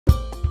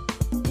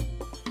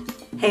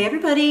Hey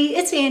everybody,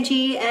 it's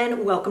Angie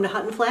and welcome to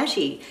Hot and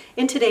Flashy.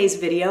 In today's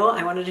video,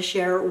 I wanted to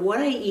share what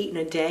I eat in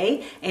a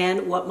day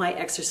and what my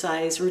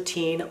exercise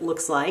routine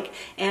looks like.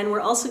 And we're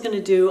also going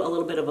to do a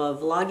little bit of a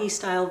vloggy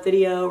style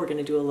video. We're going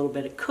to do a little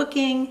bit of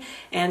cooking,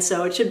 and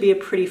so it should be a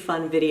pretty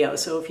fun video.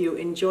 So if you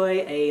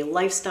enjoy a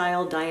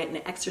lifestyle, diet,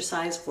 and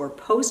exercise for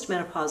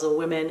postmenopausal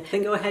women,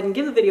 then go ahead and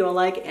give the video a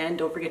like and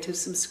don't forget to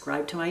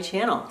subscribe to my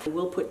channel.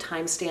 We'll put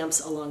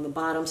timestamps along the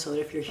bottom so that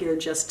if you're here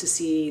just to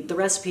see the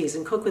recipes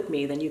and cook with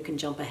me, then you can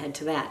jump ahead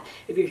to that.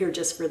 If you're here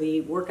just for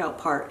the workout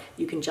part,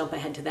 you can jump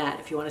ahead to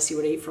that. If you want to see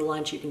what I eat for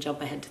lunch, you can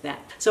jump ahead to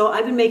that. So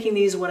I've been making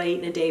these what I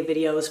eat in a day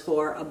videos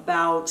for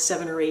about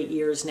 7 or 8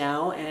 years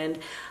now, and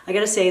I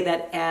gotta say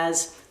that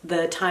as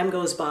the time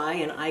goes by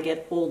and I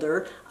get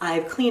older,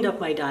 I've cleaned up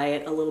my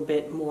diet a little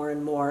bit more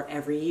and more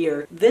every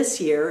year. This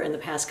year, in the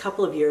past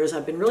couple of years,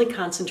 I've been really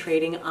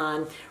concentrating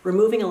on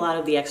removing a lot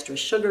of the extra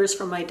sugars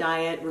from my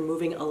diet,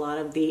 removing a lot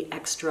of the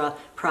extra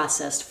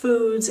processed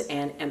foods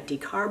and empty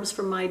carbs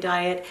from my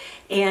diet,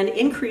 and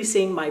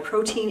increasing my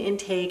protein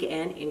intake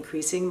and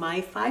increasing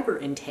my fiber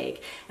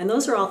intake. And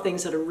those are all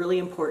things that are really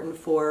important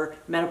for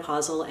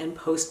menopausal and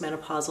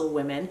postmenopausal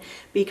women,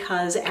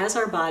 because as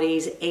our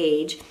bodies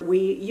age, we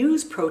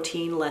use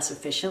protein less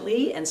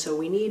efficiently, and so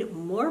we need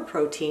more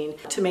protein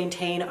to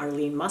maintain our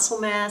lean muscle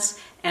mass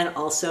and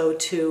also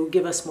to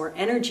give us more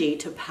energy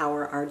to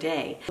power our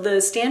day. The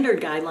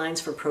standard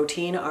guidelines for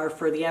protein are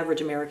for the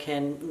average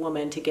American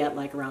woman to get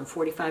like around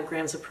 45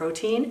 grams of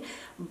protein,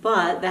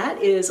 but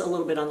that is a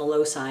little bit on the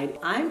low side.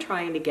 I'm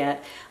trying to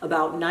get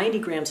about 90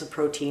 grams of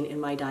protein in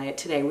my diet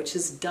today, which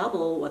is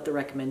double what the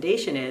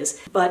recommendation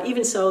is. But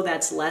even so,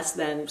 that's less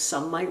than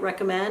some might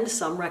recommend.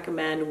 Some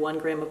recommend 1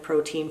 gram of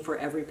protein for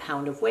every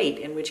pound of weight,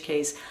 in which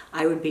case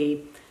I would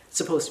be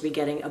supposed to be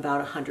getting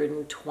about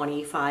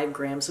 125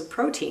 grams of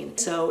protein.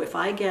 So if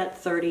I get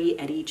 30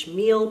 at each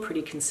meal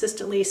pretty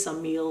consistently,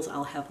 some meals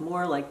I'll have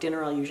more, like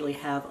dinner I'll usually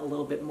have a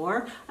little bit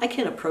more. I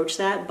can approach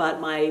that,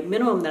 but my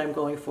minimum that I'm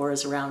going for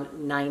is around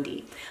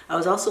 90. I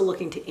was also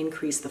looking to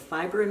increase the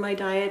fiber in my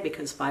diet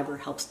because fiber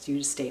helps you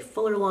to stay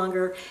fuller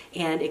longer,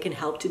 and it can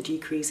help to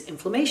decrease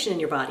inflammation in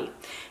your body.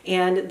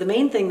 And the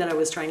main thing that I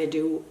was trying to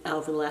do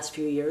over the last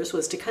few years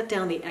was to cut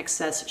down the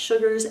excess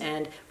sugars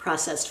and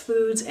processed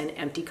foods and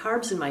empty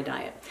carbs in my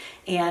diet.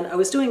 And I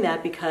was doing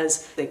that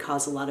because they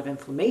cause a lot of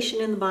inflammation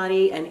in the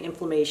body, and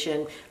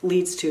inflammation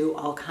leads to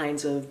all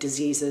kinds of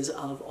diseases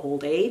of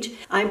old age.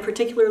 I'm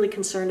particularly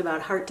concerned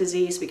about heart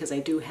disease because I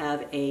do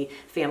have a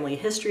family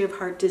history of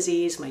heart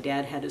disease. My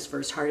dad had his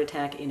first heart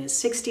attack in his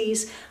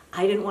 60s.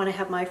 I didn't want to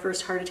have my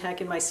first heart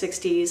attack in my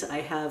 60s.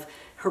 I have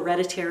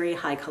hereditary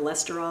high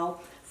cholesterol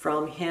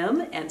from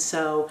him, and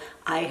so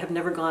I have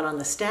never gone on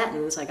the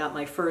statins. I got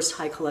my first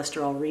high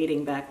cholesterol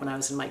reading back when I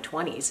was in my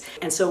 20s.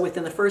 And so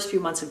within the first few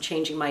months of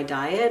changing my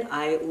diet,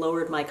 I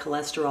lowered my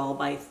cholesterol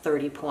by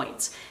 30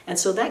 points. And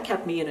so that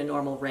kept me in a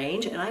normal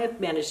range, and I have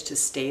managed to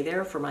stay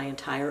there for my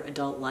entire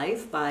adult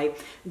life by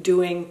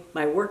doing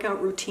my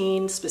workout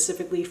routine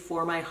specifically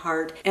for my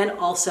heart, and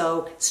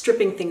also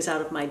stripping things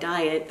out of my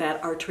diet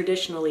that are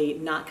traditionally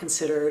not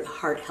considered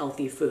heart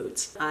healthy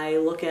foods. I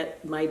look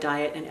at my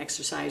diet and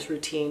exercise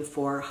routine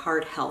for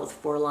heart health,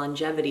 for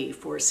longevity,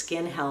 for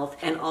skin health,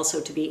 and also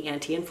to be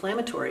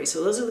anti-inflammatory.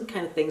 So those are the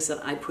kind of things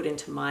that I put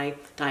into my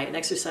diet and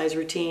exercise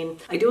routine.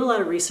 I do a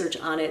lot of research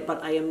on it,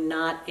 but I am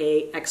not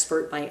an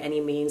expert by any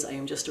means. I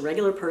am just a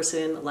regular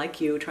person like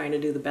you trying to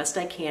do the best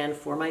I can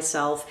for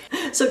myself.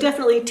 So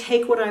definitely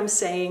take what I'm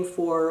saying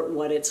for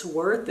what it's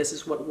worth. This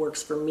is what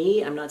works for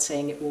me. I'm not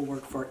saying it will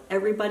work for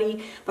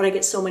everybody, but I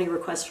get so many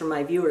requests from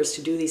my viewers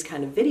to do these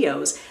kind of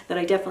videos that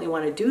I definitely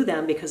want to do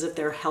them, because if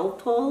they're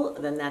helpful,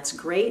 then that's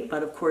great.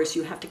 But of course,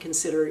 you have to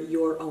consider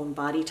your own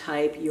body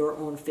type, your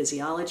own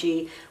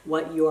physiology,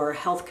 what your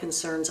health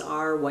concerns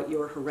are, what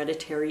your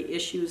hereditary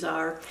issues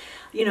are.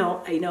 You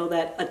know, I know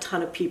that a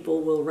ton of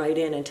people will write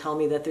in and tell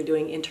me that they're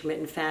doing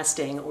intermittent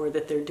fasting or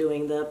that they're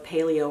doing the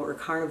paleo or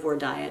carnivore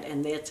diet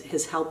and that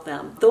has helped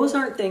them. Those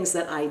aren't things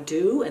that I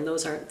do, and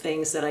those aren't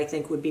things that I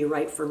think would be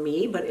right for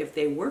me, but if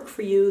they work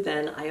for you,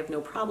 then I have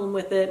no problem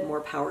with it.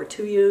 More power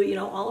to you. You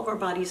know, all of our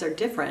bodies are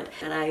different,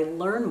 and I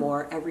learn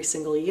more every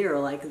single year.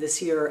 Like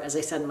this year, as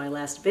I said in my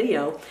last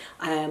video,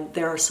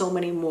 there are so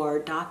many more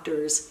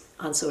doctors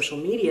on social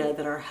media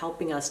that are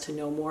helping us to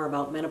know more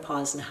about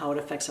menopause and how it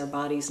affects our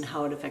bodies and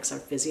how it affects our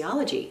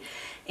physiology.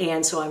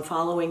 And so I'm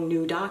following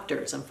new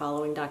doctors. I'm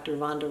following Dr.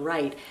 Vonda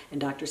Wright and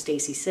Dr.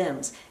 Stacy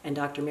Sims and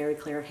Dr. Mary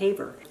Claire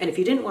Haver. And if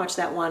you didn't watch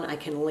that one, I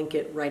can link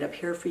it right up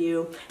here for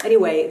you.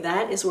 Anyway,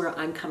 that is where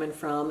I'm coming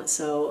from.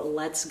 So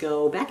let's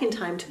go back in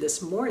time to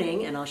this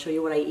morning, and I'll show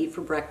you what I eat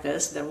for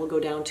breakfast. Then we'll go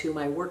down to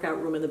my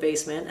workout room in the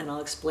basement, and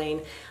I'll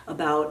explain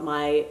about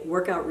my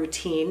workout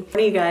routine.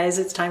 Hey you guys,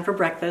 it's time for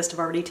breakfast. I've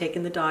already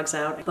taken the dogs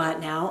out, but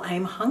now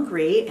I'm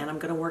hungry and I'm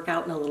going to work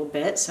out in a little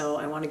bit. So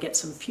I want to get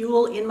some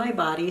fuel in my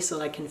body so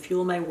that I can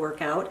fuel my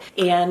workout.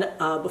 And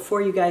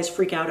before you guys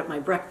freak out at my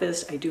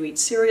breakfast, I do eat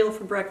cereal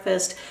for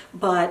breakfast,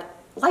 but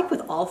like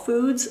with all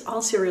foods,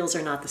 all cereals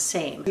are not the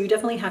same. You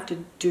definitely have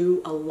to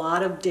do a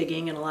lot of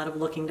digging and a lot of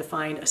looking to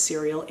find a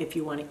cereal, if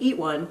you want to eat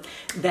one,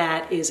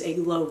 that is a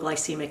low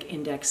glycemic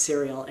index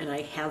cereal, and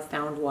I have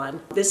found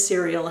one. This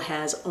cereal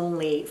has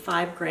only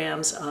 5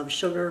 grams of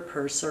sugar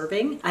per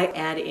serving. I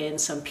add in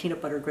some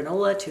peanut butter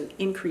granola to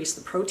increase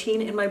the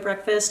protein in my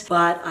breakfast,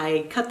 but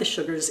I cut the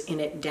sugars in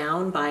it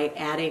down by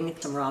adding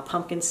some raw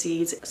pumpkin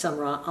seeds, some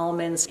raw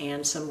almonds,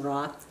 and some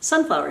raw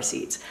sunflower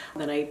seeds.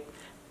 Then I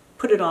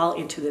put it all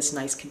into this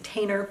nice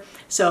container.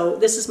 So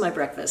this is my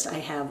breakfast. I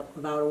have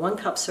about a 1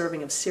 cup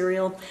serving of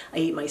cereal. I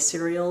eat my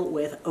cereal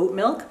with oat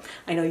milk.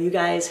 I know you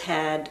guys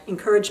had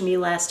encouraged me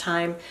last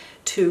time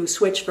to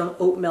switch from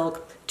oat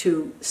milk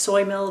to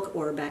soy milk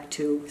or back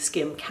to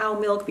skim cow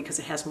milk because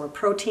it has more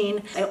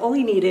protein. I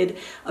only needed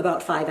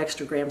about 5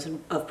 extra grams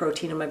of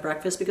protein in my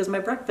breakfast because my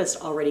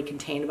breakfast already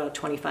contained about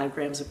 25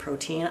 grams of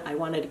protein. I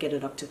wanted to get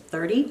it up to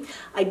 30.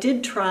 I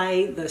did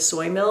try the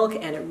soy milk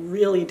and it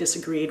really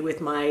disagreed with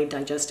my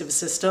digestive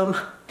system.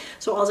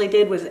 So all I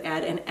did was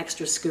add an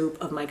extra scoop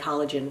of my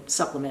collagen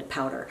supplement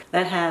powder.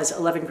 That has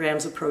 11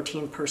 grams of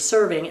protein per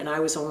serving, and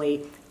I was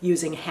only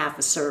using half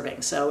a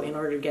serving. So in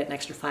order to get an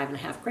extra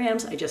 5.5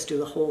 grams, I just do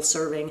the whole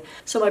serving.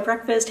 So my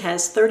breakfast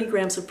has 30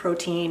 grams of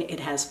protein, it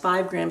has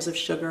 5 grams of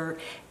sugar,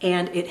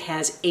 and it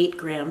has 8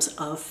 grams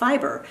of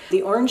fiber.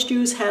 The orange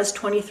juice has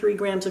 23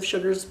 grams of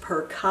sugars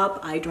per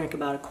cup. I drink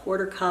about a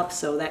 1/4 cup,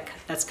 so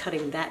that's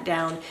cutting that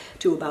down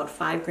to about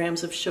 5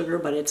 grams of sugar,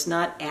 but it's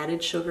not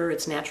added sugar,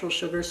 it's natural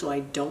sugar, so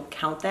I don't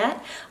count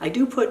that. I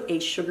do put a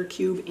sugar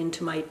cube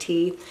into my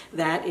tea.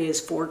 That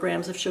is 4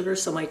 grams of sugar,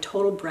 so my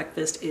total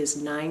breakfast is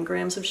 9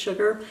 grams of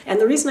sugar.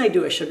 And the reason I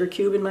do a sugar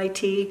cube in my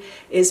tea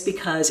is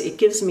because it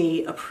gives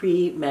me a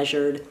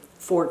pre-measured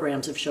 4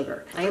 grams of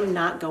sugar. I am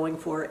not going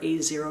for a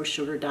 0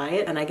 sugar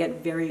diet, and I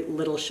get very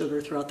little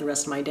sugar throughout the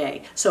rest of my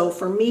day. So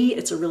for me,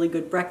 it's a really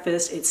good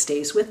breakfast. It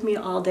stays with me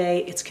all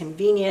day. It's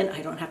convenient.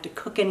 I don't have to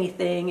cook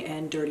anything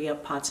and dirty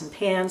up pots and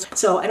pans.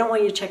 So I don't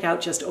want you to check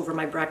out just over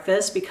my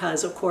breakfast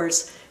because, of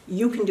course,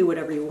 you can do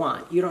whatever you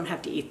want. You don't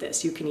have to eat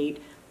this. You can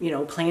eat,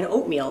 plain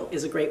oatmeal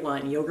is a great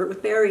one. Yogurt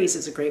with berries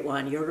is a great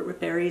one. Yogurt with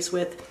berries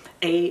with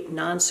a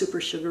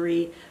non-super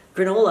sugary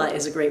granola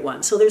is a great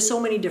one. So there's so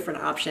many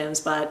different options,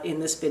 but in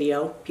this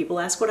video, people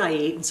ask what I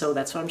eat, and so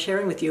that's what I'm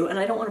sharing with you. And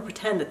I don't want to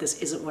pretend that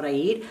this isn't what I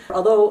eat.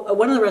 Although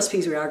one of the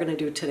recipes we are going to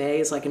do today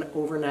is like an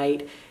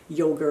overnight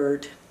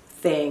yogurt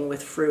thing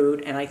with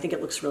fruit, and I think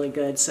it looks really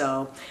good,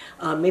 so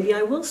maybe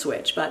I will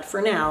switch, but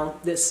for now,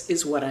 this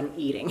is what I'm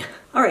eating.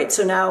 All right,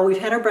 so now we've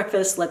had our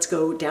breakfast. Let's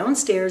go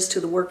downstairs to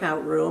the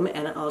workout room,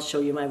 and I'll show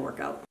you my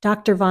workout.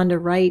 Dr.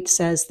 Vonda Wright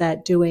says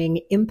that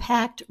doing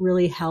impact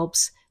really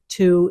helps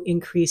to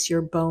increase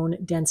your bone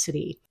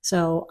density.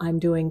 So I'm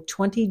doing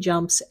 20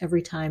 jumps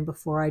every time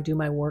before I do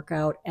my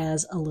workout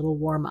as a little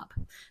warm-up.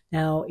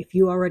 Now, if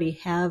you already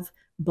have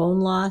bone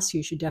loss,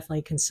 you should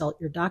definitely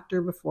consult your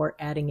doctor before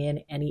adding in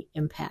any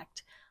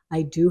impact.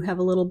 I do have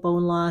a little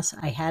bone loss.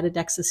 I had a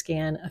DEXA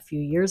scan a few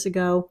years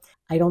ago.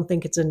 I don't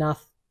think it's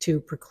enough to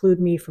preclude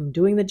me from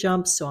doing the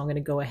jumps, so I'm going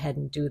to go ahead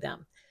and do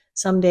them.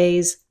 Some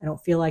days I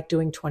don't feel like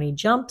doing 20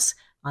 jumps.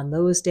 On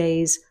those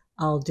days,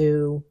 I'll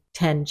do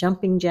 10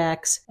 jumping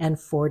jacks and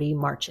 40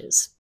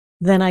 marches.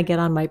 Then I get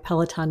on my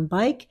Peloton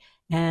bike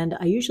and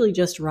I usually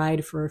just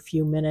ride for a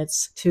few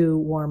minutes to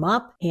warm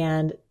up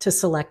and to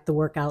select the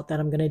workout that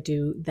I'm going to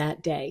do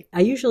that day. I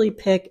usually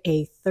pick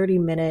a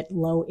 30-minute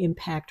low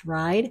impact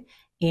ride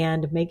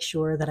and make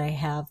sure that I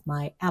have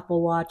my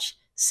Apple Watch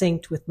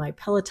synced with my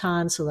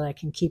Peloton so that I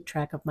can keep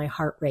track of my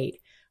heart rate.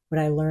 What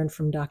I learned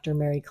from Dr.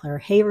 Mary Claire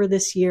Haver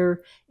this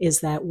year is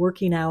that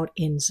working out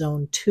in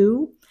zone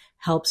 2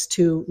 helps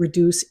to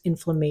reduce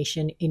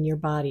inflammation in your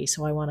body.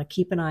 So I want to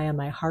keep an eye on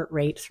my heart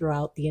rate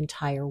throughout the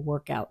entire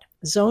workout.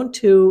 Zone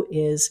 2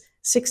 is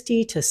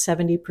 60 to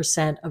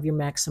 70% of your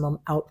maximum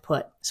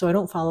output. So I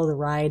don't follow the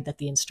ride that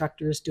the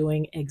instructor is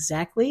doing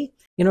exactly.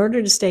 In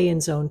order to stay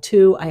in zone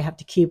 2, I have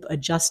to keep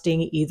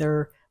adjusting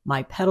either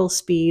my pedal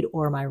speed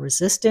or my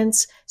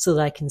resistance so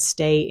that I can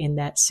stay in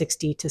that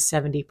 60 to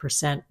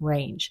 70%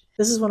 range.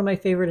 This is one of my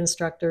favorite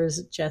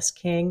instructors, Jess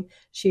King.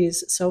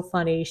 She's so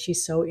funny.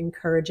 She's so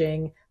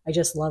encouraging. I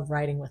just love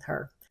riding with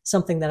her.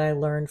 Something that I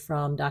learned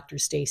from Dr.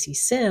 Stacy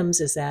Sims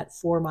is that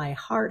for my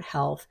heart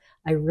health,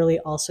 I really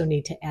also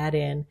need to add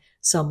in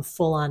some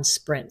full-on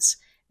sprints.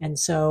 And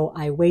so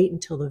I wait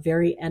until the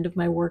very end of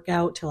my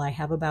workout till I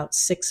have about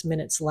 6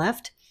 minutes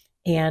left.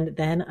 And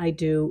then I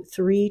do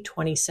 3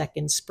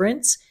 20-second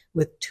sprints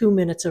with 2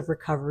 minutes of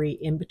recovery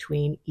in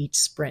between each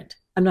sprint.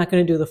 I'm not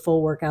going to do the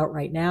full workout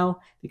right now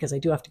because I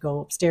do have to go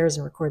upstairs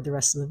and record the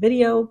rest of the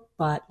video,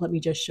 but let me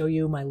just show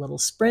you my little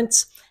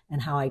sprints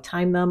and how I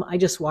time them. I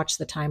just watch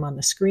the time on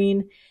the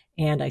screen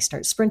and I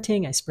start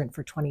sprinting. I sprint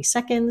for 20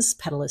 seconds,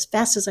 pedal as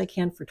fast as I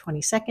can for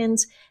 20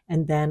 seconds,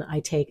 and then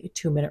I take a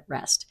 2-minute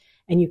rest.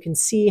 And you can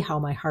see how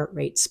my heart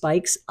rate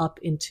spikes up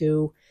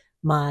into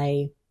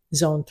my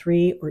zone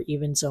 3 or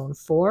even zone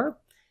 4.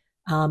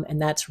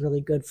 And that's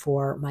really good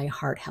for my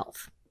heart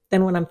health.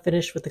 Then when I'm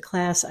finished with the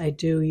class, I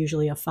do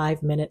usually a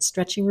 5-minute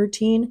stretching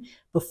routine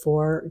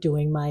before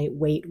doing my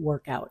weight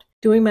workout.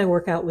 Doing my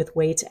workout with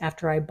weights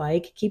after I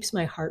bike keeps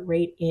my heart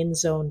rate in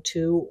zone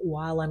 2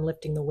 while I'm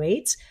lifting the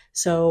weights.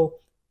 So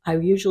I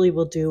usually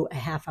will do a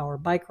half-hour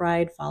bike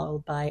ride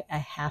followed by a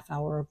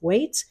half-hour of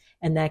weights,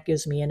 and that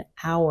gives me an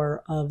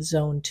hour of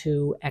zone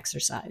 2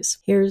 exercise.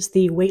 Here's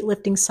the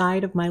weightlifting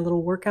side of my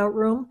little workout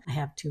room. I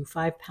have 2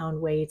 5-pound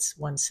weights,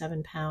 1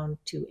 7-pound,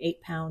 2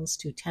 8 pounds,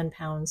 2 10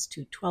 pounds,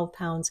 2 12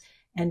 pounds,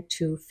 and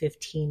 2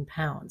 15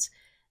 pounds.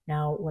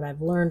 Now, what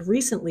I've learned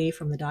recently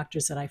from the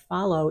doctors that I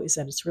follow is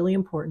that it's really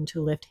important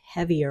to lift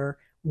heavier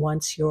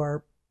once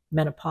you're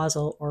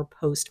menopausal or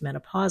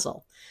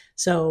postmenopausal.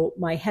 So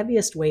my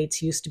heaviest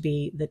weights used to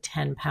be the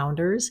 10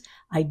 pounders.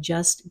 I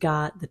just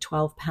got the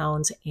 12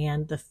 pounds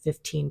and the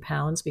 15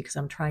 pounds because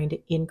I'm trying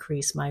to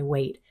increase my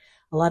weight.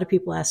 A lot of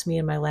people asked me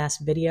in my last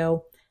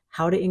video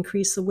how to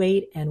increase the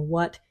weight and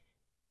what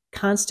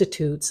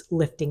constitutes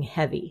lifting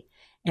heavy.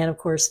 And of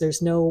course,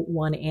 there's no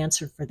one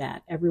answer for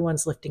that.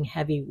 Everyone's lifting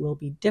heavy will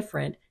be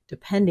different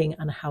depending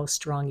on how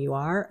strong you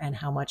are and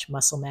how much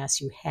muscle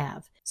mass you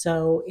have.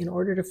 So in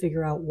order to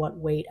figure out what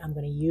weight I'm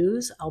going to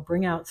use, I'll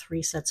bring out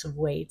 3 sets of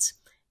weights,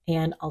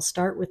 and I'll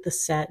start with the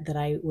set that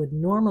I would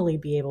normally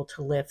be able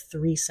to lift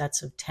 3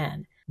 sets of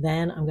 10.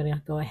 Then I'm going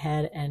to go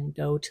ahead and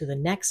go to the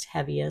next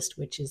heaviest,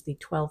 which is the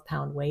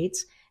 12-pound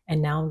weights,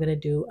 and now I'm going to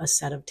do a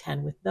set of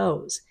 10 with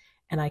those.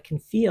 And I can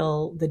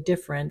feel the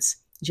difference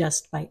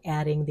just by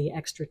adding the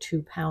extra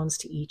 2 pounds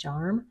to each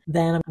arm.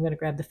 Then I'm going to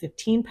grab the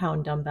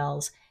 15-pound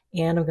dumbbells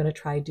and I'm going to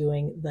try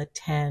doing the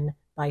 10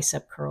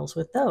 bicep curls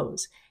with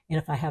those. And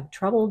if I have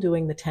trouble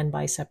doing the 10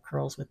 bicep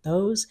curls with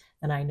those,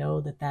 then I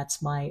know that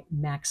that's my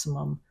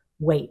maximum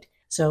weight.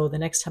 So the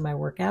next time I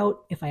work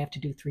out, if I have to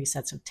do 3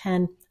 sets of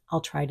 10,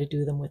 I'll try to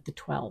do them with the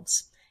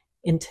 12s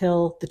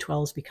until the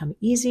 12s become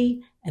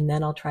easy, and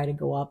then I'll try to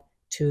go up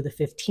to the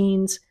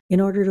 15s. In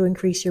order to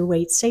increase your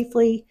weight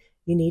safely,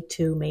 you need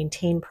to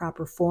maintain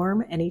proper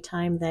form.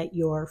 Anytime that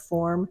your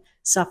form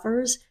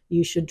suffers,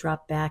 you should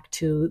drop back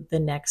to the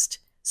next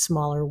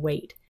smaller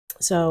weight.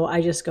 So I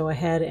just go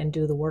ahead and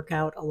do the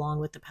workout along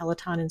with the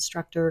Peloton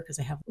instructor because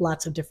I have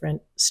lots of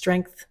different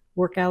strength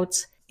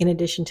workouts. In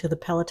addition to the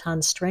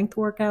Peloton strength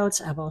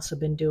workouts, I've also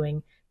been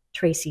doing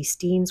Tracy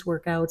Steen's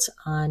workouts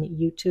on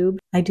YouTube.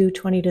 I do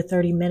 20 to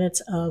 30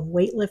 minutes of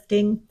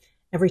weightlifting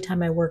every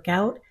time I work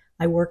out.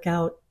 I work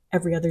out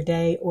every other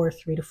day or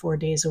 3 to 4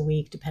 days a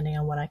week, depending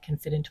on what I can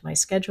fit into my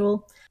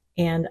schedule.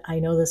 And I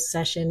know this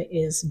session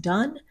is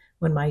done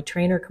when my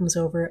trainer comes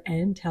over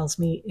and tells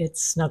me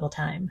it's snuggle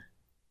time.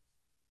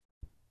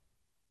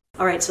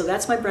 All right, so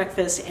that's my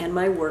breakfast and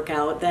my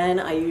workout. Then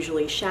I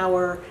usually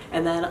shower,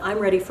 and then I'm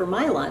ready for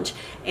my lunch.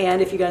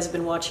 And if you guys have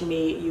been watching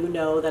me, you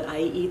know that I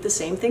eat the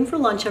same thing for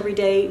lunch every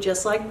day,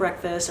 just like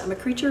breakfast. I'm a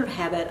creature of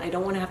habit. I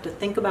don't want to have to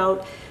think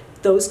about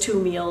those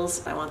 2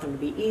 meals. I want them to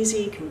be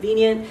easy,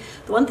 convenient.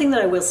 The one thing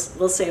that I will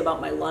say about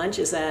my lunch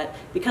is that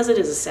because it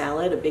is a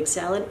salad, a big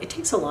salad, it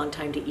takes a long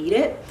time to eat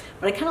it.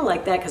 But I kind of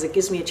like that because it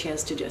gives me a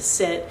chance to just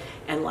sit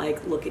and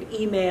like look at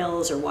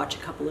emails or watch a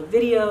couple of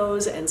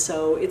videos. And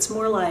so it's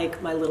more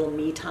like my little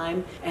me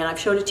time. And I've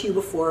showed it to you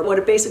before. What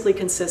it basically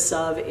consists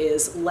of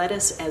is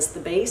lettuce as the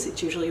base.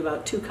 It's usually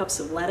about 2 cups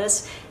of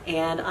lettuce.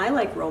 And I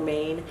like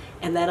romaine.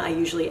 And then I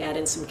usually add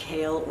in some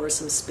kale or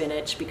some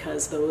spinach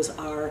because those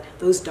are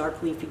those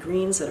dark leafy greens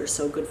that are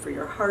so good for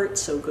your heart,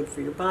 so good for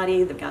your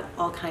body. They've got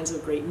all kinds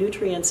of great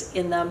nutrients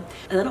in them.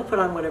 And then I'll put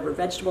on whatever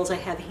vegetables I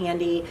have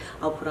handy.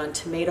 I'll put on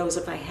tomatoes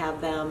if I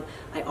have them.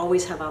 I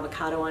always have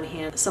avocado on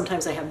hand.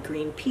 Sometimes I have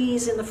green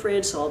peas in the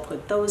fridge, so I'll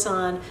put those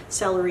on.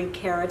 Celery,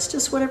 carrots,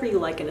 just whatever you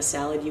like in a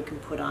salad you can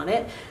put on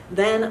it.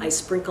 Then I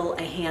sprinkle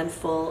a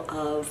handful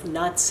of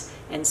nuts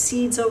and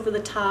seeds over the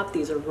top.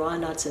 These are raw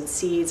nuts and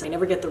seeds. I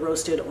never get the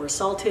roasted or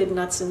salted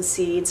nuts and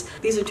seeds.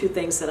 These are 2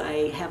 things that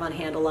I have on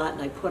hand a lot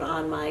and I put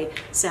on my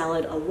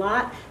salad a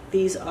lot.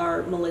 These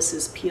are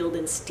Melissa's peeled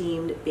and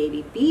steamed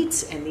baby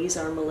beets, and these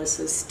are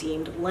Melissa's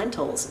steamed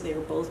lentils. They're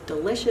both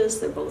delicious.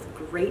 They're both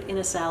great in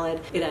a salad.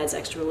 It adds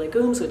extra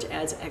legumes, which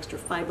adds extra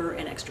fiber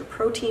and extra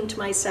protein to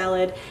my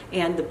salad,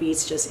 and the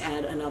beets just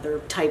add another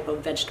type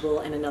of vegetable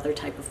and another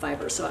type of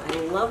fiber. So I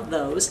love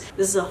those.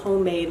 This is a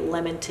homemade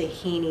lemon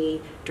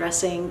tahini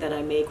dressing that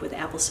I make with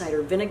apple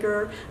cider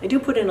vinegar. I do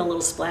put in a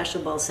little splash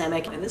of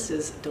balsamic, and this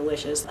is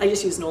delicious. I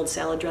just use an old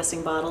salad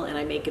dressing bottle and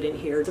I make it in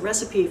here. The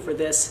recipe for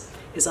this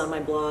is on my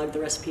blog. The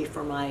recipe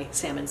for my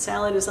salmon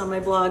salad is on my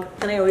blog.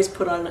 And I always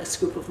put on a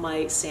scoop of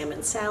my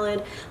salmon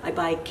salad. I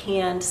buy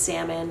canned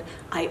salmon.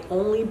 I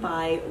only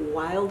buy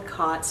wild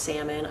caught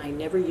salmon. I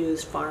never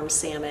use farm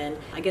salmon.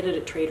 I get it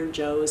at Trader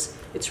Joe's.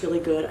 It's really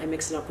good. I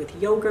mix it up with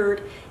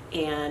yogurt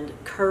and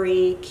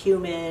curry,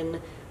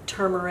 cumin,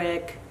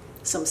 turmeric,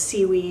 some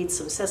seaweed,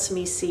 some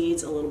sesame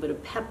seeds, a little bit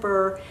of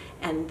pepper,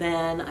 And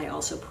then I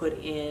also put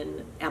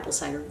in apple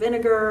cider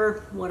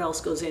vinegar. What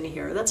else goes in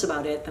here? That's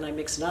about it. Then I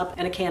mix it up.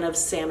 And a can of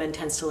salmon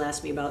tends to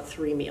last me about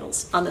 3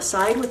 meals. On the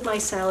side with my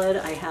salad,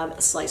 I have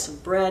a slice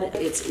of bread.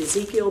 It's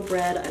Ezekiel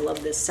bread. I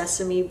love this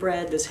sesame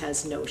bread. This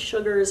has no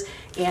sugars,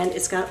 and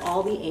it's got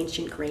all the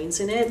ancient grains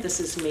in it. This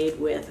is made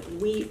with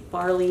wheat,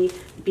 barley,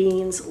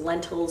 beans,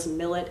 lentils,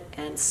 millet,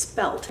 and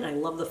spelt. And I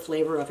love the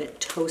flavor of it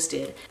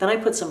toasted. Then I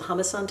put some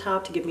hummus on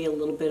top to give me a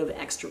little bit of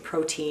extra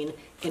protein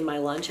in my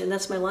lunch, and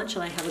that's my lunch,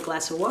 and I have a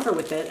glass of water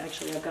with it.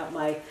 Actually, I've got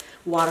my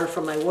water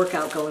from my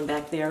workout going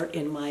back there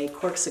in my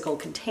corksicle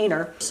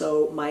container.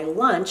 So my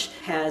lunch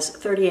has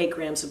 38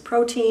 grams of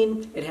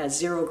protein, it has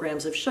 0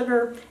 grams of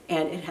sugar,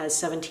 and it has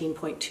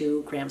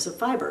 17.2 grams of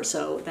fiber.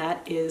 So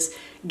that is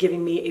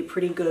giving me a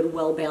pretty good,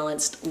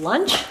 well-balanced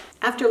lunch.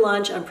 After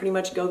lunch, I'm pretty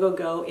much go, go,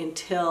 go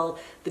until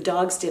the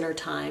dog's dinner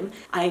time.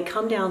 I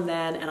come down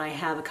then and I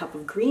have a cup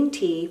of green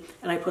tea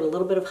and I put a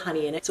little bit of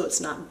honey in it so it's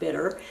not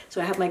bitter.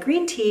 So I have my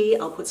green tea,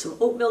 I'll put some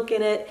oat milk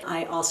in it.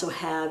 I also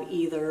have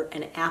either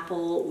an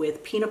apple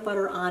with peanut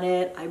butter on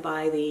it. I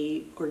buy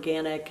the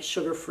organic,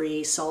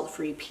 sugar-free,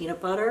 salt-free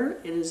peanut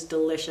butter. It is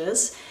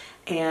delicious.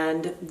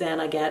 And then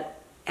I get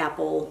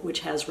apple, which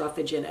has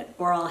roughage in it.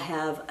 Or I'll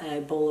have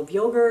a bowl of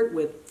yogurt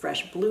with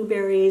fresh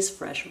blueberries,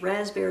 fresh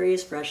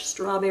raspberries, fresh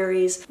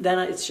strawberries. Then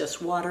it's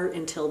just water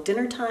until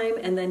dinner time,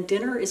 and then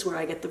dinner is where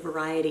I get the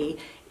variety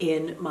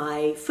in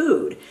my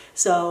food.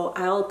 So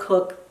I'll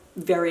cook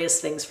various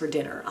things for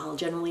dinner. I'll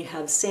generally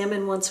have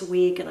salmon once a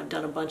week, and I've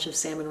done a bunch of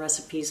salmon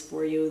recipes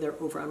for you.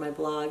 They're over on my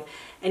blog.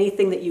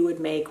 Anything that you would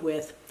make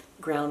with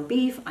ground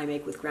beef, I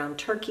make with ground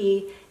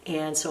turkey,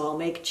 and so I'll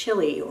make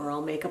chili or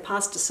I'll make a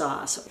pasta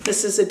sauce.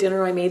 This is a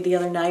dinner I made the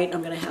other night.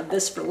 I'm going to have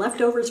this for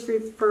leftovers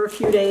for a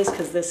few days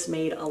because this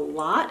made a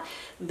lot.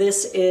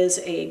 This is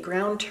a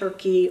ground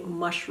turkey,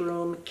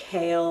 mushroom,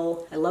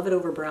 kale. I love it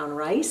over brown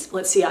rice.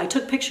 Let's see, I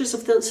took pictures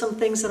of some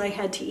things that I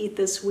had to eat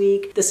this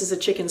week. This is a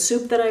chicken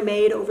soup that I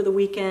made over the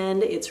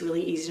weekend. It's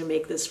really easy to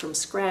make this from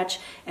scratch,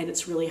 and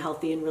it's really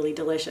healthy and really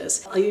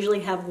delicious. I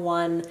usually have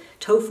one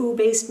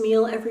tofu-based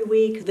meal every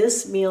week.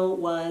 This meal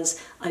was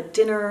a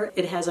dinner.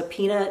 It has a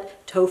peanut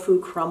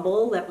tofu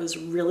crumble that was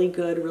really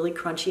good, really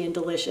crunchy and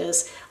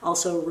delicious.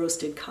 Also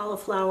roasted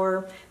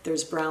cauliflower.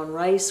 There's brown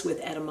rice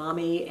with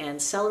edamame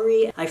and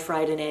celery. I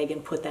fried an egg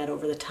and put that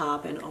over the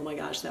top, and oh my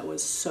gosh, that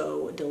was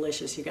so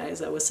delicious, you guys.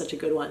 That was such a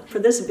good one. For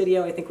this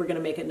video, I think we're gonna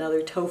make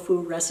another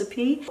tofu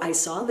recipe. I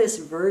saw this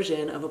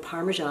version of a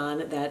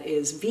Parmesan that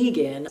is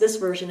vegan. This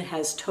version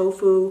has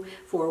tofu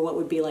for what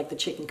would be like the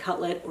chicken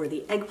cutlet or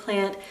the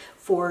eggplant.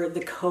 For the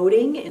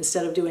coating,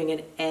 instead of doing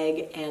an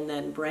egg and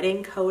then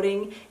breading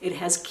coating, it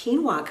has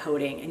quinoa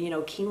coating. And you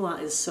know,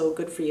 quinoa is so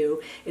good for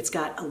you. It's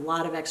got a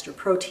lot of extra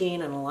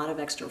protein and a lot of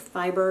extra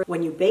fiber.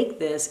 When you bake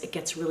this, it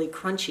gets really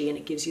crunchy and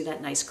it gives you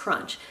that nice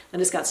crunch. Then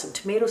it's got some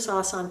tomato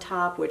sauce on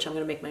top, which I'm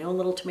gonna make my own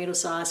little tomato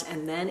sauce.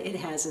 And then it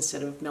has,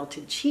 instead of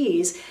melted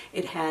cheese,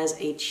 it has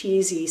a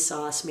cheesy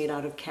sauce made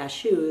out of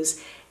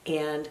cashews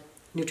and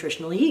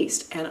nutritional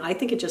yeast, and I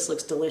think it just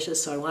looks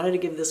delicious, so I wanted to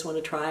give this one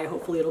a try.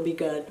 Hopefully it'll be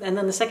good. And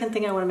then the second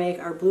thing I want to make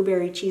are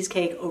blueberry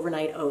cheesecake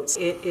overnight oats.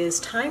 It is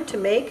time to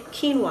make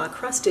quinoa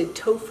crusted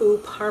tofu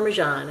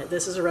parmesan.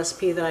 This is a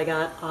recipe that I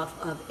got off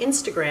of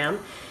Instagram,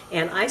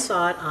 and I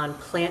saw it on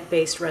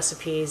plant-based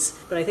recipes,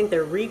 but I think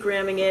they're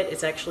regramming it.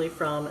 It's actually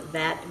from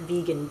That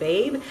Vegan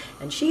Babe,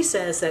 and she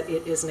says that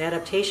it is an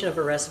adaptation of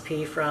a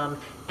recipe from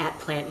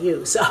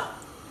 @PlantU. So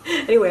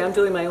anyway, I'm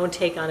doing my own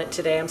take on it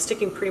today. I'm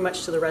sticking pretty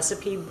much to the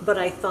recipe, but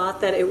I thought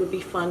that it would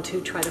be fun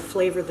to try to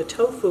flavor the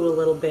tofu a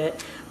little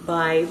bit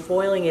by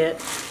boiling it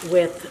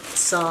with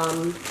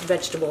some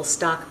vegetable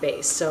stock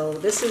base. So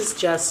this is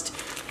just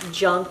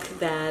junk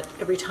that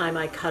every time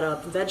I cut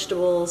up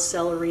vegetables,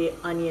 celery,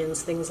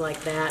 onions, things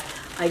like that,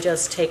 I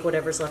just take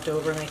whatever's left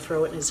over and I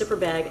throw it in a zipper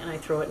bag and I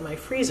throw it in my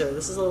freezer.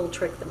 This is a little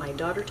trick that my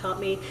daughter taught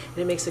me, and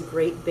it makes a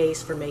great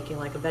base for making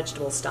like a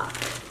vegetable stock.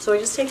 So I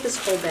just take this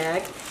whole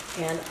bag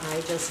and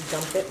I just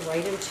dump it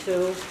right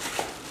into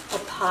a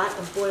pot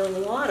of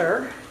boiling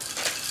water.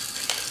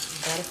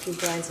 Add a few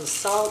grains of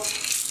salt,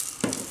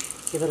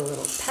 give it a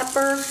little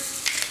pepper.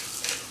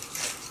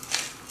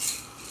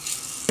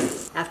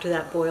 After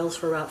that boils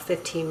for about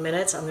 15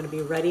 minutes, I'm going to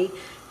be ready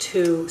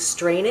to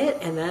strain it,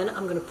 and then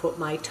I'm going to put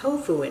my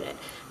tofu in it.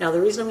 Now the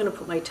reason I'm going to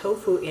put my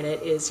tofu in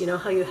it is, you know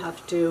how you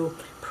have to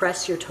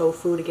press your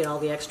tofu to get all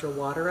the extra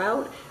water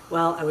out?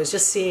 Well, I was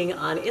just seeing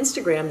on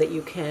Instagram that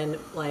you can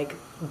like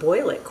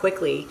boil it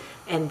quickly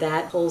and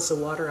that pulls the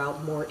water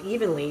out more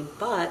evenly,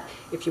 but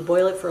if you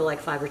boil it for like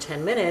 5 or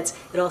 10 minutes,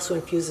 it also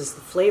infuses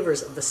the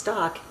flavors of the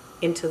stock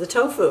into the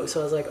tofu. So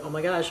I was like, oh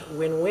my gosh,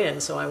 win-win.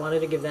 So I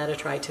wanted to give that a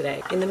try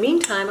today. In the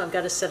meantime, I've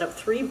got to set up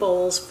 3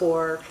 bowls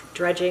for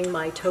dredging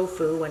my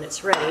tofu when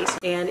it's ready.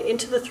 And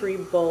into the 3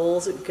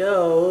 bowls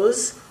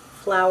goes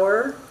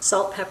flour,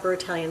 salt, pepper,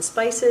 Italian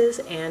spices,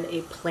 and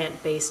a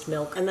plant-based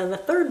milk. And then the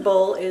 3rd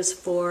bowl is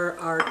for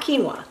our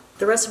quinoa.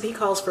 The recipe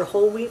calls for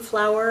whole wheat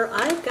flour.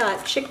 I've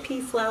got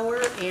chickpea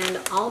flour and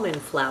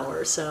almond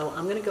flour, so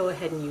I'm going to go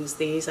ahead and use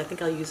these. I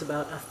think I'll use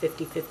about a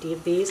 50-50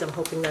 of these. I'm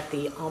hoping that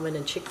the almond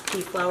and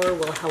chickpea flour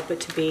will help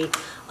it to be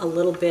a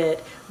little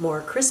bit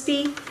more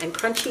crispy and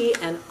crunchy,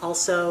 and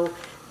also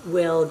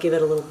will give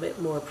it a little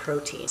bit more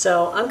protein.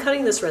 So I'm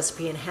cutting this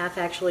recipe in half.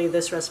 Actually,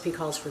 this recipe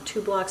calls for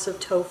 2 blocks of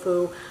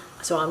tofu,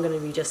 so I'm going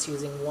to be just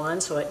using 1,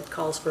 so it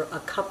calls for a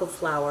cup of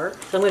flour.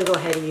 So I'm going to go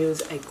ahead and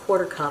use a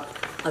 1/4 cup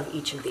of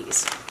each of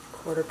these.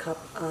 1/4 cup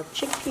of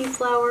chickpea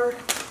flour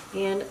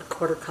and a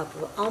 1/4 cup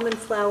of almond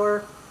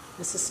flour.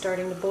 This is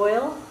starting to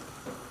boil.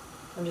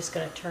 I'm just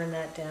going to turn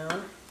that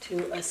down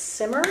to a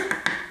simmer.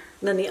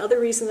 And then the other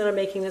reason that I'm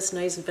making this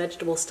nice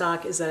vegetable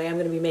stock is that I am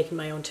going to be making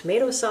my own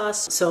tomato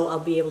sauce, so I'll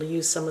be able to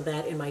use some of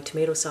that in my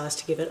tomato sauce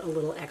to give it a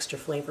little extra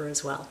flavor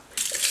as well.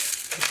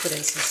 I'll put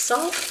in some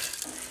salt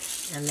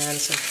and then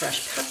some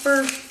fresh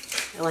pepper.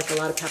 I like a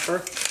lot of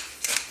pepper,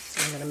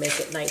 so I'm going to make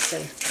it nice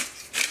and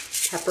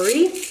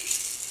peppery.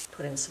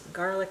 Put in some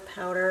garlic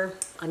powder,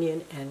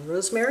 onion, and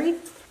rosemary.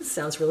 This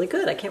sounds really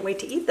good. I can't wait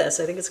to eat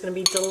this. I think it's going to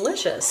be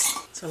delicious.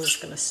 So I'm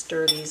just going to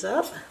stir these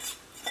up.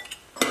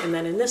 And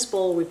then in this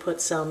bowl, we put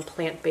some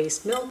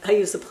plant-based milk. I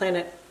use the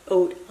Planet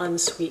Oat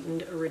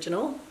Unsweetened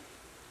Original.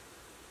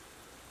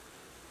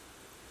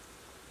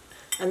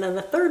 And then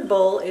the third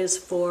bowl is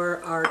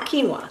for our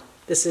quinoa.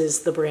 This is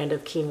the brand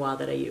of quinoa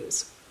that I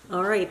use.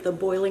 All right, the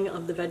boiling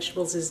of the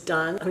vegetables is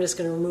done. I'm just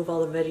going to remove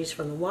all the veggies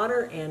from the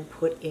water and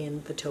put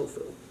in the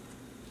tofu.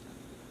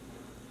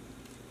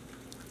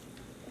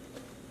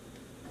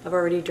 I've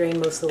already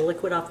drained most of the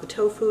liquid off the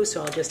tofu,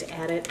 so I'll just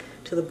add it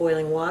to the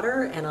boiling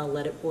water and I'll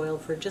let it boil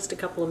for just a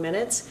couple of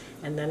minutes,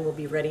 and then we'll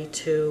be ready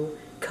to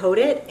coat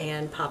it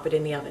and pop it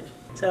in the oven.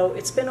 So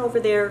it's been over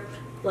there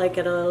like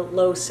at a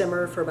low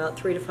simmer for about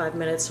 3 to 5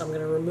 minutes, so I'm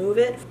going to remove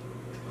it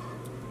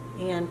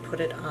and put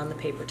it on the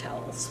paper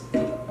towels.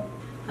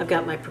 I've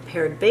got my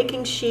prepared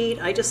baking sheet.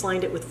 I just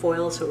lined it with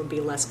foil so it would be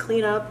less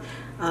cleanup.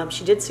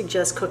 She did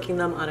suggest cooking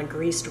them on a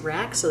greased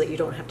rack so that you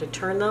don't have to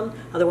turn them.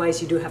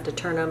 Otherwise you do have to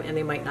turn them and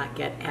they might not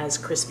get as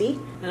crispy.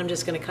 And I'm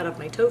just going to cut up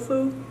my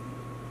tofu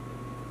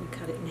and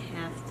cut it in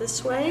half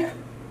this way.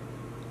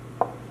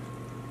 And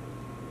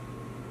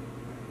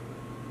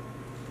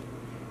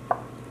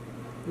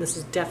this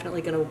is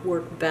definitely going to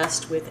work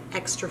best with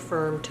extra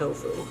firm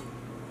tofu.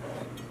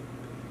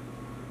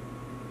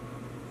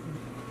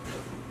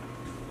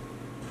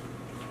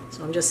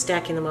 So I'm just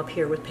stacking them up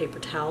here with paper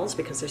towels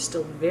because they're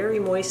still very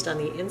moist on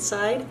the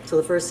inside. So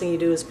the first thing you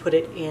do is put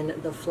it in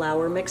the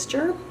flour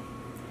mixture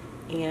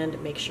and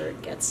make sure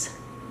it gets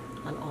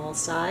on all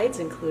sides,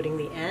 including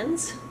the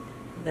ends.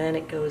 Then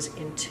it goes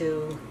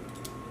into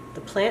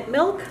the plant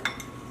milk.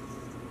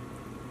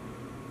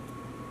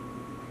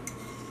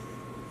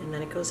 And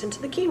then it goes into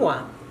the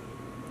quinoa.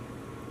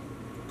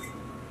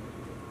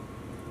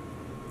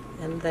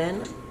 And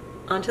then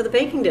onto the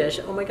baking dish.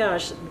 Oh my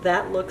gosh,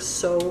 that looks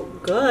so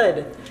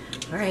good.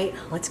 All right,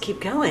 let's keep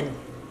going.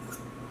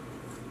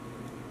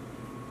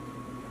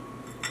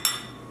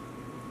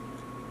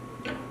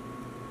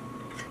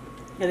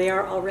 Here they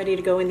are all ready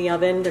to go in the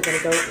oven. They're going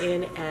to go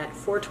in at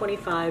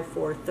 425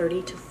 for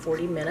 30 to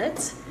 40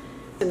 minutes.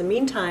 In the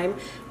meantime,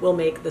 we'll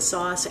make the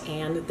sauce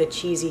and the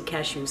cheesy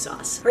cashew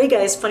sauce. All right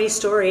guys, funny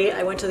story.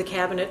 I went to the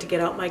cabinet to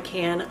get out my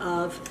can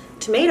of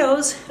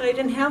tomatoes and I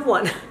didn't have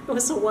one. It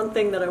was the one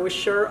thing that I was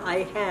sure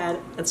I had,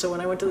 and so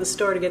when I went to the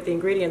store to get the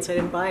ingredients, I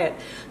didn't buy it.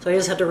 So I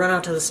just had to run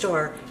out to the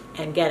store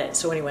and get it.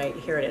 So anyway,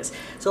 here it is.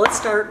 So let's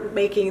start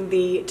making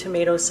the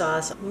tomato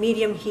sauce.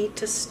 Medium heat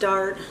to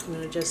start. I'm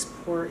going to just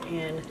pour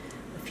in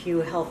a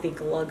few healthy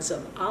glugs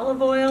of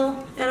olive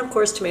oil. And of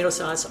course, tomato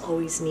sauce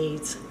always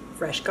needs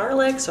fresh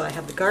garlic, so I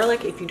have the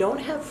garlic. If you don't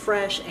have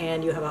fresh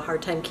and you have a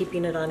hard time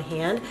keeping it on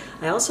hand,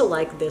 I also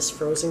like this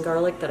frozen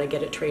garlic that I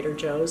get at Trader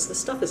Joe's. This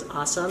stuff is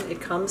awesome. It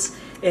comes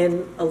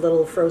in a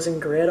little frozen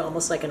grid,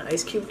 almost like an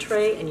ice cube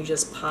tray, and you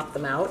just pop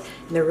them out,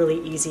 and they're really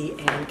easy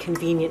and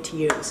convenient to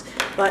use.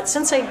 But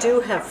since I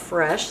do have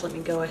fresh, let me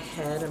go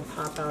ahead and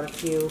pop out a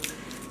few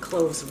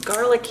cloves of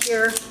garlic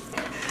here.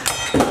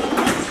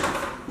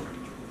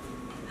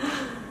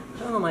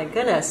 Oh my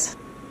goodness.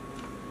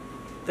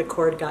 The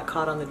cord got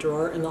caught on the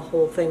drawer and the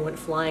whole thing went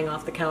flying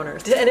off the counter.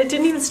 And it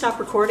didn't even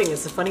stop recording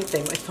is the funny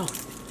thing, my phone.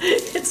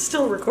 It's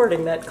still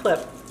recording that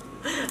clip.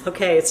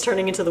 Okay, it's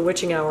turning into the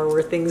witching hour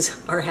where things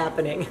are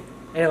happening.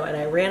 I know, and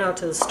I ran out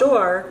to the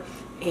store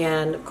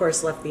and of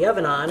course left the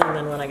oven on, and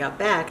then when I got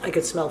back, I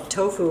could smell the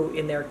tofu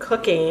in there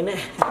cooking.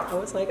 I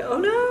was like, oh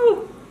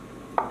no!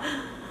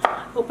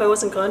 Hope I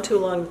wasn't gone too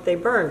long that they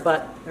burned,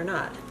 but they're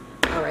not.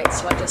 All right,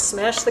 so I just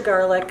smashed the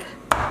garlic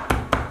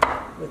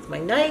with my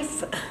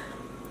knife.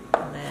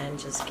 And then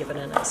just give it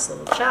a nice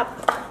little chop.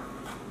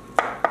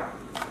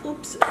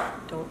 Oops,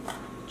 don't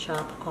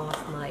chop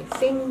off my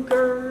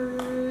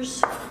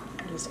fingers.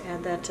 Just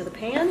add that to the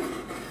pan.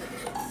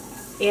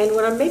 And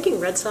when I'm making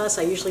red sauce,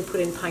 I usually put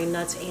in pine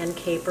nuts and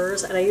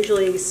capers, and I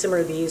usually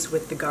simmer these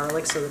with the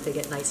garlic so that they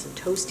get nice and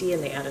toasty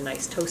and they add a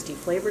nice toasty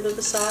flavor to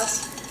the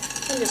sauce.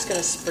 I'm just going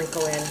to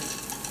sprinkle in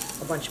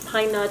a bunch of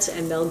pine nuts,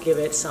 and they'll give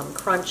it some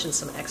crunch and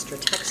some extra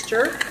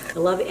texture. I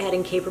love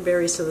adding caper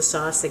berries to the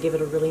sauce. They give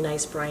it a really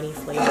nice briny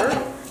flavor.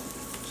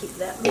 Keep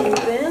that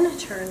moving,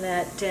 turn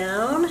that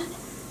down.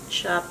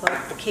 Chop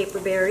up the caper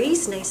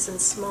berries nice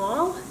and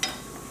small.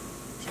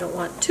 You don't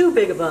want too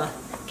big of a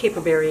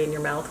caper berry in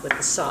your mouth with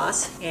the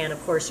sauce. And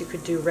of course you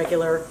could do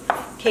regular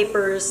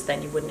capers,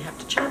 then you wouldn't have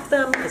to chop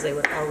them because they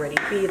would already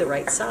be the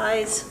right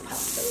size. Pop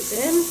those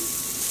in.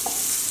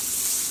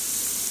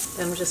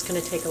 Then I'm just going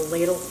to take a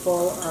ladle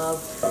full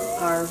of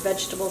our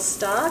vegetable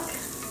stock.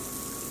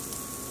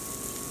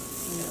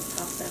 I'm going to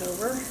pop that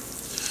over.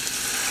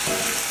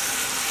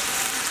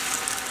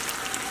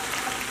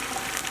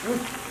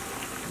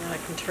 Now I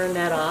can turn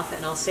that off,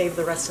 and I'll save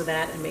the rest of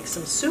that and make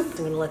some soup. I'm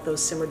going to let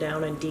those simmer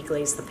down and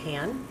deglaze the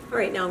pan. All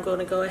right, now I'm going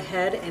to go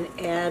ahead and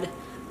add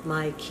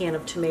my can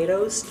of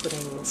tomatoes, put in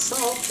a little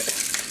salt,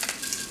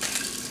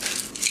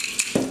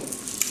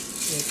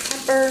 and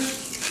pepper.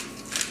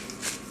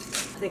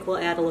 I think we'll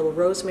add a little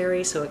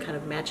rosemary so it kind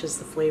of matches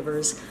the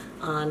flavors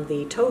on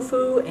the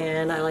tofu,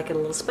 and I like it a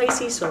little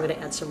spicy, so I'm going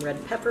to add some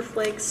red pepper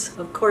flakes.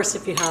 Of course,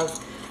 if you have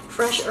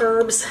fresh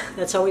herbs,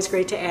 that's always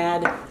great to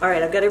add. All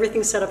right, I've got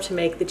everything set up to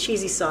make the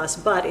cheesy sauce,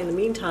 but in the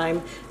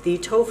meantime, the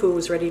tofu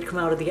was ready to come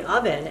out of the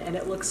oven, and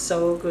it looks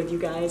so good, you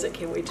guys. I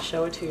can't wait to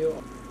show it to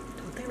you.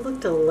 Don't they look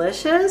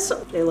delicious?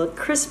 They look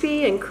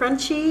crispy and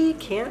crunchy.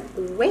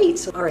 Can't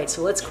wait. All right,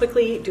 so let's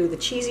quickly do the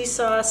cheesy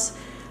sauce.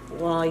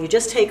 Well, you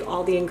just take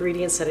all the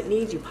ingredients that it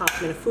needs, you pop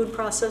them in a food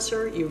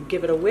processor, you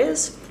give it a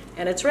whiz,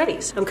 and it's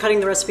ready. So I'm cutting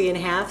the recipe in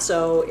half,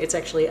 so it's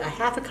actually a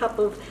half a cup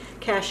of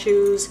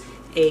cashews,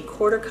 a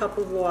quarter cup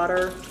of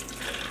water,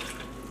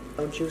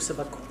 the juice of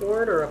a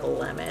quarter of a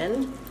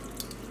lemon,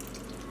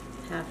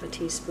 half a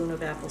teaspoon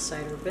of apple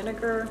cider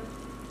vinegar,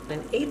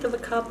 1/8 of a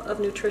cup of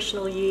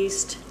nutritional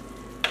yeast.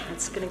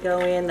 That's going to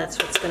go in. That's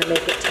what's going to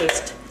make it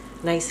taste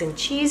nice and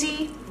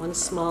cheesy. 1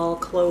 small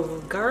clove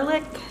of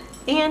garlic,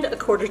 and a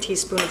 1/4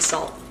 teaspoon of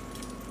salt.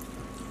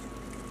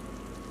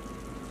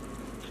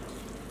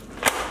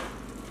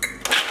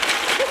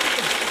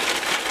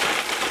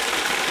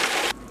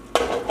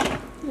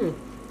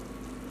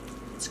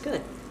 It's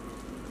good.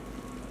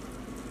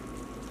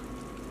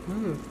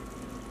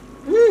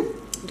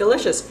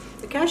 Delicious.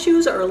 The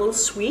cashews are a little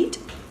sweet.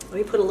 Let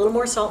me put a little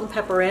more salt and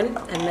pepper in,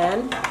 and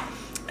then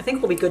I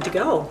think we'll be good to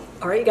go.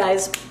 All right, you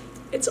guys,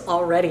 it's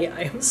all ready.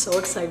 I am so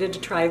excited to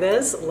try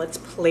this. Let's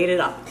plate it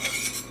up.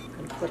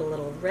 Put a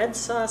little red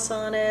sauce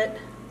on it,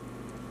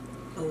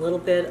 a little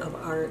bit of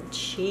our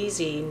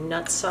cheesy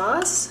nut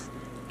sauce,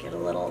 get a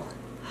little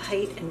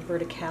height and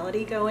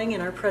verticality going in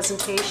our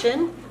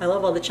presentation. I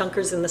love all the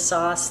chunkers in the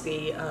sauce,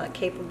 the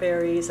caper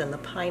berries and the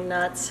pine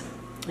nuts.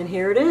 And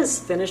here it is,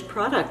 finished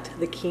product,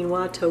 the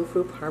quinoa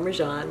tofu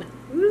parmesan.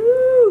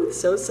 Woo!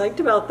 So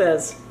psyched about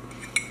this.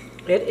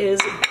 It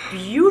is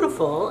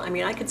beautiful. I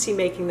mean, I could see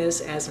making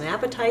this as an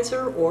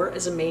appetizer or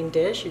as a main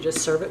dish. You just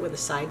serve it with a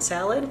side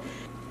salad.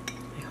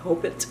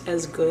 Hope it's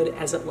as good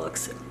as it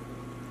looks.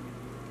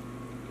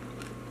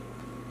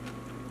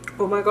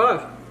 Oh my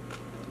gosh.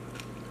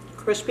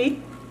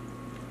 Crispy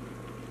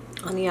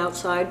on the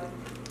outside,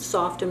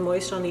 soft and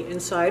moist on the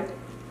inside.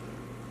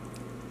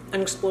 An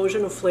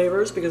explosion of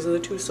flavors because of the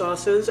 2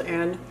 sauces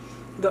and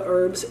the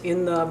herbs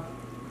in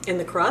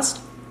the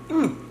crust.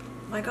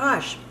 My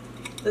gosh,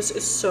 this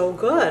is so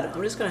good.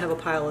 I'm just gonna have a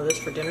pile of this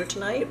for dinner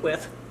tonight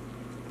with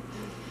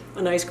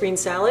a nice green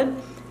salad.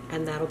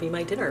 And that'll be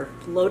my dinner.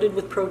 Loaded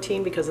with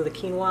protein because of the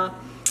quinoa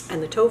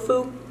and the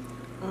tofu.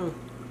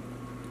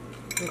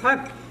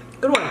 Okay,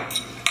 good one.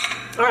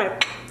 All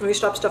right, let me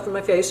stop stuffing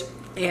my face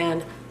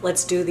and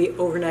let's do the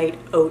overnight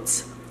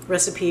oats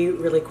recipe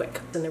really quick.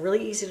 And they're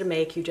really easy to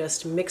make. You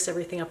just mix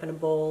everything up in a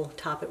bowl,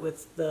 top it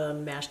with the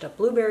mashed up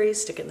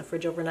blueberries, stick it in the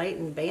fridge overnight,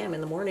 and bam,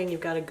 in the morning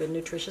you've got a good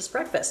nutritious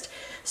breakfast.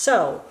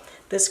 So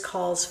this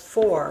calls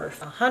for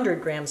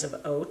 100 grams of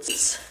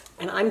oats.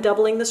 And I'm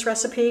doubling this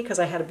recipe because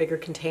I had a bigger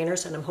container,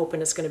 and I'm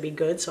hoping it's going to be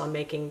good, so I'm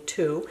making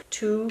 2.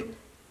 2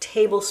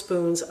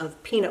 tablespoons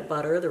of peanut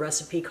butter. The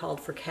recipe called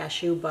for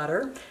cashew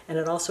butter, and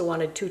it also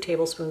wanted 2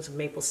 tablespoons of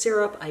maple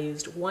syrup. I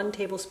used 1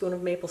 tablespoon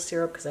of maple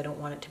syrup because I don't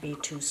want it to be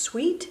too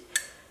sweet.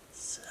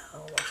 So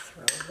we'll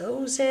throw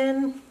those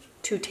in.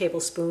 2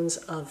 tablespoons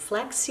of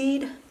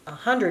flaxseed,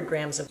 100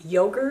 grams of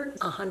yogurt,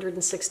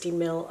 160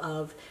 ml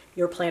of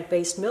your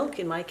plant-based milk,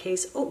 in my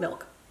case, oat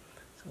milk.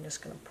 So I'm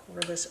just going to pour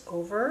this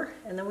over,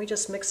 and then we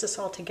just mix this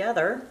all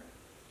together.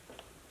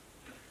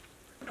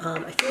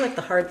 I feel like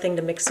the hard thing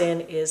to mix in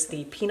is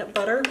the peanut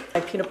butter.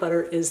 My peanut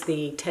butter is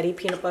the Teddy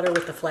peanut butter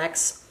with the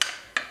flax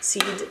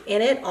seeds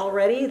in it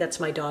already. That's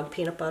my dog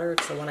peanut butter.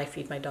 It's the one I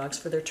feed my dogs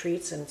for their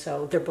treats, and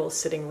so they're both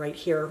sitting right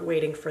here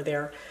waiting for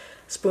their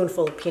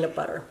spoonful of peanut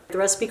butter. The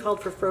recipe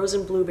called for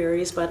frozen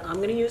blueberries, but I'm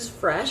going to use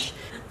fresh.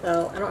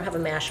 So I don't have a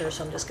masher,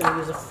 so I'm just going to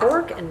use a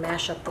fork and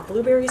mash up the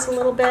blueberries a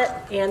little bit.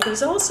 And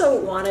these also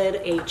wanted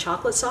a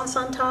chocolate sauce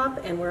on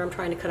top, and where I'm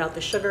trying to cut out the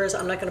sugars,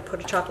 I'm not going to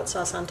put a chocolate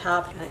sauce on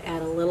top. I'm going to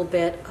add a little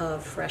bit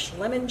of fresh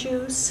lemon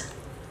juice.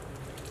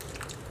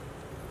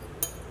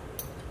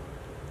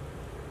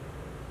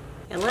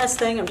 And last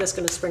thing, I'm just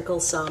gonna sprinkle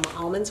some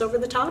almonds over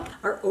the top.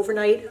 Our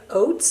overnight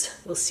oats,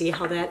 we'll see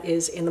how that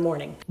is in the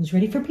morning. Who's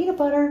ready for peanut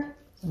butter?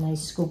 A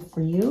nice scoop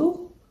for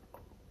you.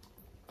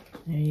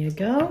 There you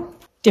go.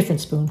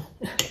 Different spoon.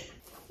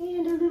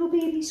 And a little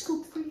baby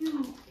scoop for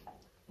you.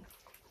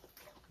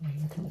 There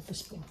you come with the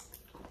spoon.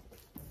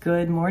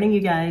 Good morning,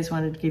 you guys.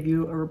 Wanted to give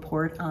you a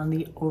report on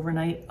the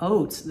overnight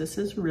oats. This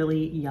is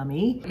really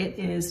yummy. It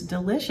is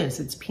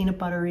delicious. It's peanut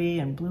buttery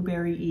and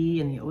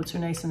blueberry-y, and the oats are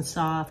nice and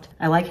soft.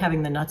 I like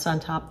having the nuts on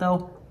top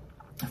though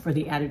for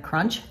the added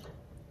crunch.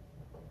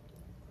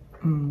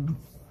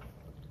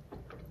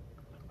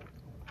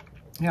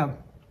 Yeah,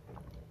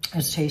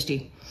 it's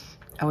tasty.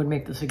 I would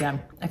make this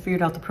again. I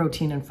figured out the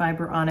protein and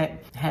fiber on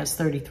it. It has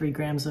 33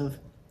 grams of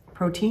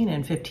protein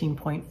and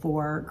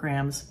 15.4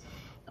 grams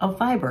of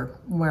fiber,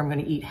 where I'm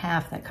gonna eat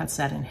half. That cuts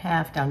that in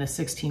half down to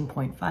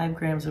 16.5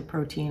 grams of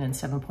protein and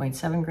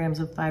 7.7 grams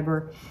of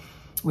fiber,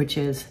 which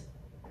is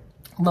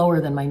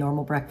lower than my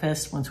normal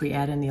breakfast. Once we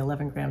add in the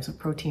 11 grams of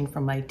protein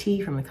from my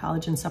tea, from the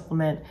collagen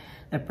supplement,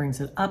 that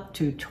brings it up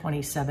to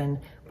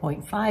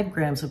 27.5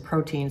 grams of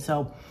protein.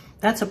 So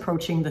that's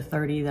approaching the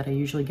 30 that I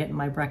usually get in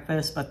my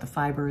breakfast, but the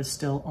fiber is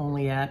still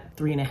only at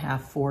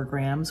 3.5, 4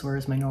 grams,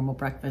 whereas my normal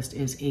breakfast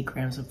is 8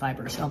 grams of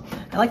fiber. So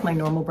I like my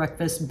normal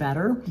breakfast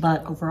better,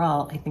 but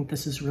overall, I think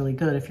this is really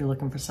good if you're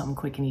looking for something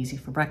quick and easy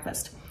for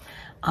breakfast.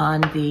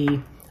 On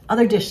the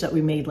other dish that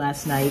we made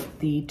last night,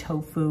 the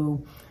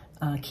tofu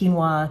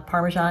quinoa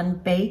Parmesan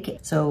bake.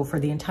 So for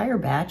the entire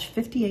batch,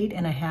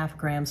 58.5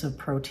 grams of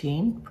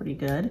protein, pretty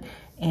good,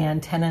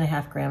 and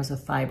 10.5 grams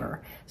of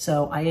fiber.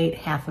 So I ate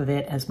half of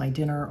it as my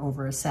dinner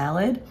over a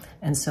salad.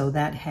 And so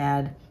that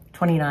had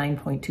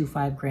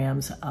 29.25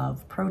 grams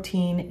of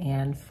protein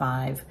and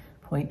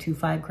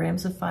 5.25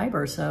 grams of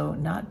fiber. So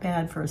not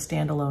bad for a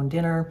standalone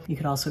dinner. You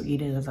could also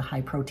eat it as a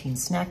high protein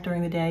snack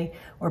during the day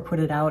or put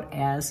it out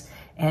as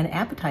an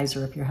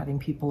appetizer if you're having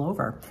people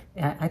over.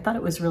 I thought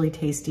it was really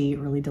tasty,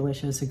 really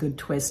delicious, a good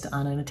twist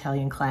on an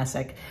Italian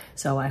classic.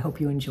 So I hope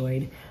you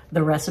enjoyed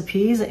the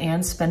recipes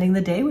and spending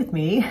the day with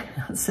me.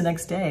 It's the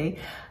next day.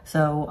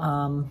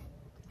 So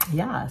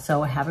yeah,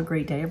 so have a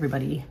great day,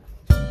 everybody.